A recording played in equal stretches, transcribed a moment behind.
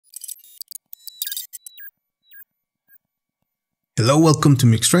Hello, welcome to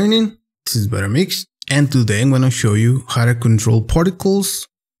Mix Training. This is Varomix, and today I'm going to show you how to control particles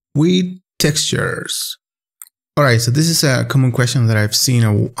with textures. Alright, so this is a common question that I've seen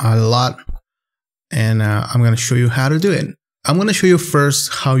a lot, and I'm going to show you how to do it. I'm going to show you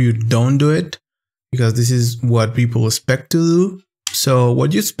first how you don't do it, because this is what people expect to do. So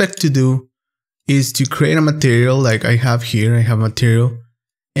what you expect to do is to create a material like I have here. I have material,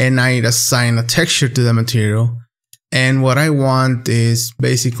 and I assign a texture to the material. And what I want is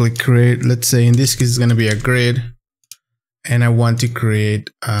basically create, let's say in this case it's going to be a grid, and I want to create,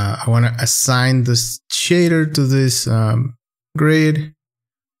 I want to assign this shader to this grid.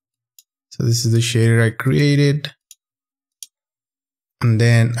 So this is the shader I created. And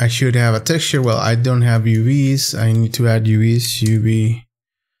then I should have a texture. Well, I don't have UVs. I need to add UVs, UV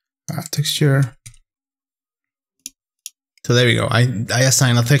texture. So there we go. I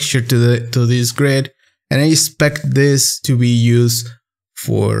assign a texture to this grid. And I expect this to be used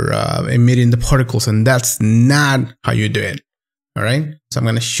for emitting the particles, and that's not how you do it. All right, so I'm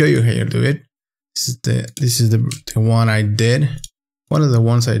going to show you how you do it. This is the one I did. One of the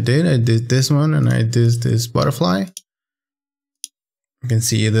ones I did. I did this one, and I did this butterfly. You can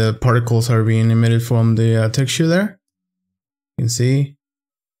see the particles are being emitted from the texture there. You can see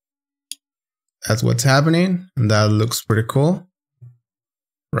that's what's happening, and that looks pretty cool,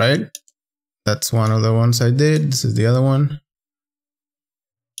 right? That's one of the ones I did. This is the other one.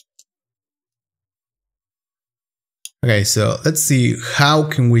 Okay, so let's see how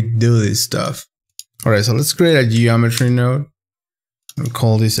can we do this stuff. All right, so let's create a geometry node and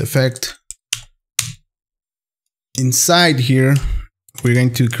call this effect. Inside here, we're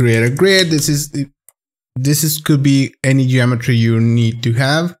going to create a grid. This could be any geometry you need to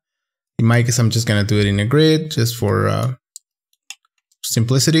have. In my case, I'm just gonna do it in a grid just for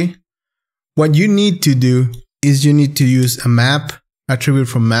simplicity. What you need to do is you need to use a map attribute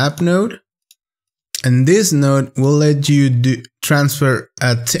from map node, and this node will let you transfer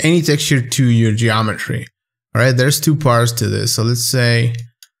any texture to your geometry. All right, there's two parts to this. So let's say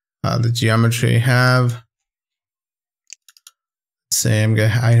the geometry I have. Let's say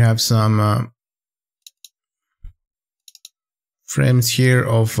I have some frames here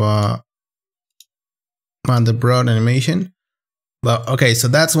of on the broad animation. Well, okay, so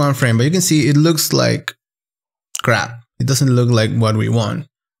that's one frame, but you can see it looks like crap. It doesn't look like what we want,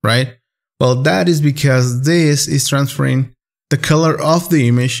 right? Well, that is because this is transferring the color of the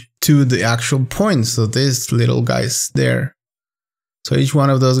image to the actual point. So this little guy's there. So each one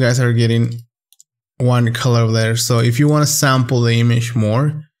of those guys are getting one color there. So if you want to sample the image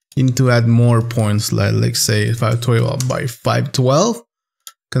more, you need to add more points, like say 512 by 512.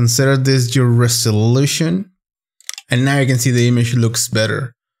 Consider this your resolution. And now you can see the image looks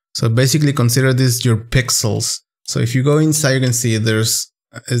better. So basically consider this your pixels. So if you go inside, you can see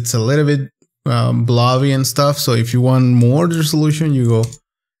it's a little bit blobby and stuff. So if you want more resolution, you go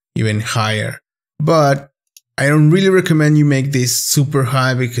even higher. But I don't really recommend you make this super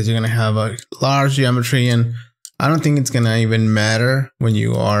high, because you're gonna have a large geometry, and I don't think it's gonna even matter when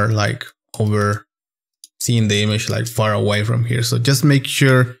you are like over seeing the image like far away from here. So just make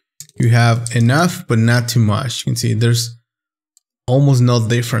sure you have enough, but not too much. You can see there's almost no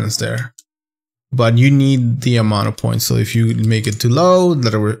difference there, but you need the amount of points. So if you make it too low,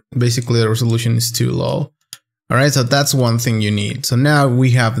 basically the resolution is too low. All right, so that's one thing you need. So now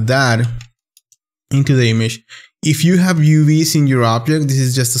we have that into the image. If you have UVs in your object, this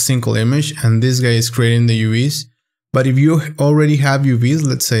is just a single image, and this guy is creating the UVs. But if you already have UVs,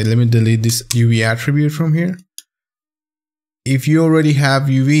 let's say, let me delete this UV attribute from here. If you already have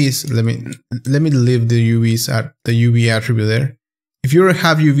UVs, let me leave the UVs at the UV attribute there. If you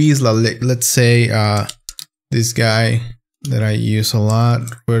have UVs, let's say this guy that I use a lot,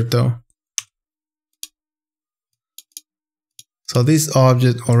 Roberto. So this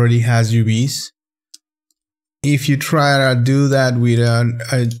object already has UVs. If you try to do that with an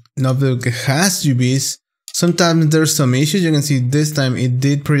object that has UVs, sometimes there's some issues. You can see this time it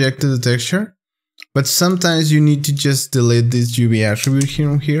did project to the texture. But sometimes you need to just delete this UV attribute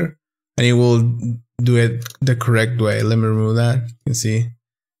here, and it will do it the correct way. Let me remove that. You can see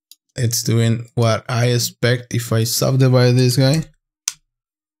it's doing what I expect if I subdivide this guy.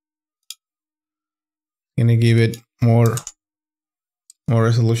 I'm gonna give it more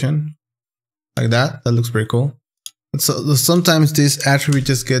resolution, like that. That looks pretty cool. So sometimes this attribute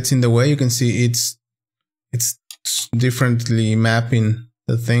just gets in the way. You can see it's differently mapping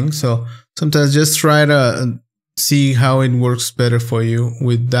the thing. So sometimes just try to see how it works better for you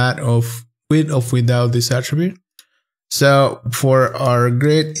with without this attribute. So for our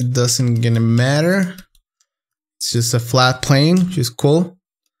grid, it doesn't gonna matter. It's just a flat plane, which is cool.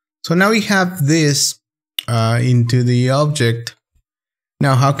 So now we have this into the object.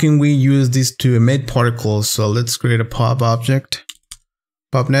 Now, how can we use this to emit particles? So let's create a pop object,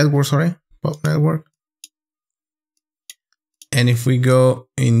 pop network. And if we go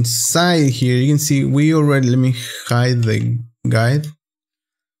inside here, you can see we already, let me hide the guide.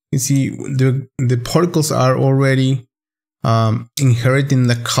 You see the particles are already inheriting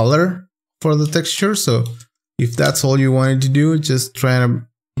the color for the texture. So if that's all you wanted to do, just try to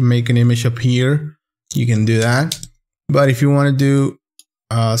make an image up here, you can do that. But if you want to do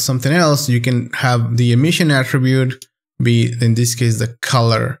something else, you can have the emission attribute be, in this case, the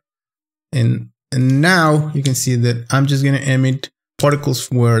color. And now you can see that I'm just going to emit particles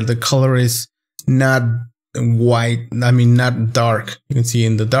where the color is not white, not dark. You can see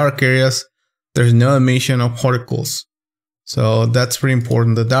in the dark areas, there's no emission of particles. So that's pretty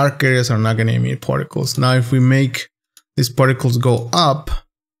important. The dark areas are not going to emit particles. Now, if we make these particles go up,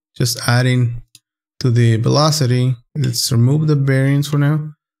 just adding to the velocity, let's remove the variance for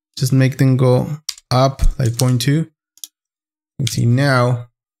now. Just make them go up like 0.2. You can see now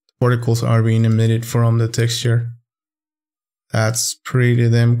particles are being emitted from the texture. That's pretty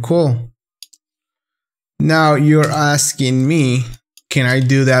damn cool. Now you're asking me, can I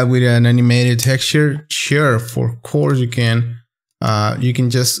do that with an animated texture? Sure, of course you can. You can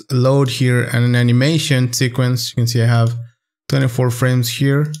just load here an animation sequence. You can see I have 24 frames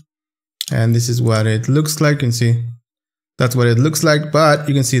here. And this is what it looks like. You can see that's what it looks like. But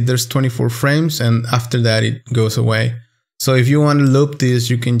you can see there's 24 frames. And after that, it goes away. So if you want to loop this,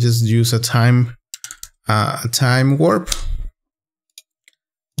 you can just use a time warp.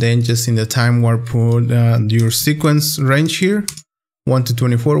 Then just in the time warp, put your sequence range here, 1 to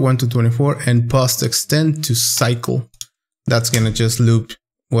 24, 1 to 24, and post extend to cycle. That's going to just loop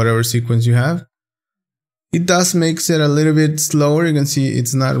whatever sequence you have. It does makes it a little bit slower. You can see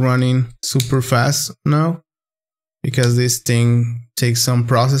it's not running super fast now because this thing takes some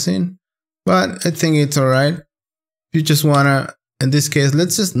processing, but I think it's all right. If you just want to, in this case,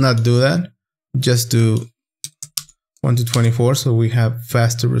 let's just not do that. Just do 1 to 24, so we have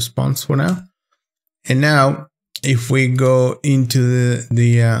faster response for now. And now, if we go into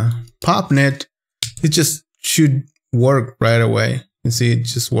the PopNet, it just should work right away. You can see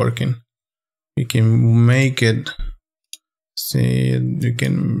it's just working. You can make it, see, you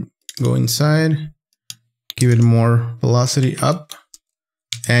can go inside, give it more velocity up,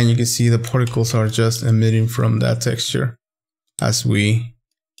 and you can see the particles are just emitting from that texture as we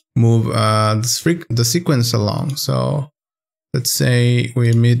move the sequence along. So let's say we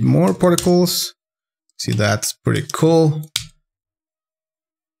emit more particles. See, that's pretty cool.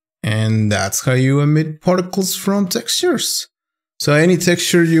 And that's how you emit particles from textures. So any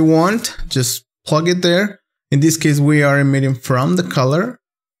texture you want, just plug it there. In this case, we are emitting from the color.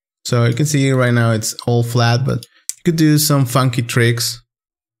 So you can see right now it's all flat, but you could do some funky tricks.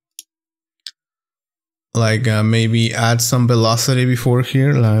 Like maybe add some velocity before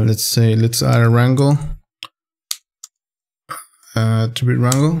here. Let's say, let's add a wrangle. 2-bit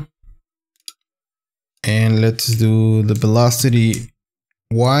wrangle. And let's do the velocity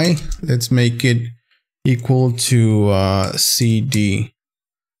Y. Let's make it equal to CD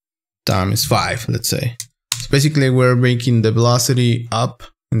times 5, let's say. So basically we're making the velocity up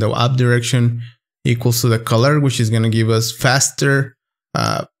in the up direction equals to the color, which is going to give us faster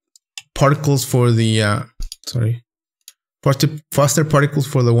particles for the faster particles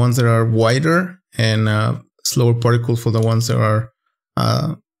for the ones that are wider, and slower particles for the ones that are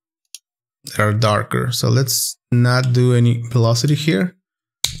darker. So let's not do any velocity here.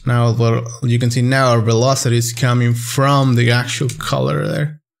 Now, well, you can see now our velocity is coming from the actual color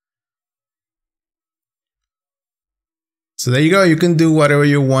there. So there you go. You can do whatever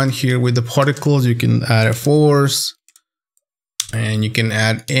you want here with the particles. You can add a force, and you can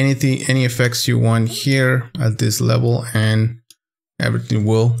add anything, any effects you want here at this level, and everything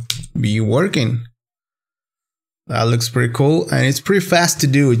will be working. That looks pretty cool, and it's pretty fast to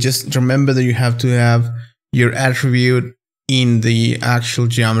do. Just remember that you have to have your attribute in the actual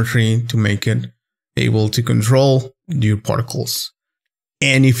geometry to make it able to control your particles.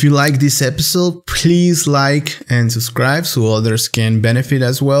 And if you like this episode, please like and subscribe so others can benefit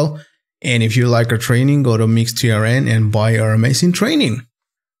as well. And if you like our training, go to MixTRN and buy our amazing training.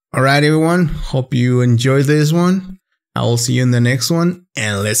 All right, everyone. Hope you enjoyed this one. I will see you in the next one,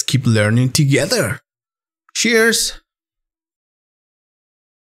 and let's keep learning together. Cheers.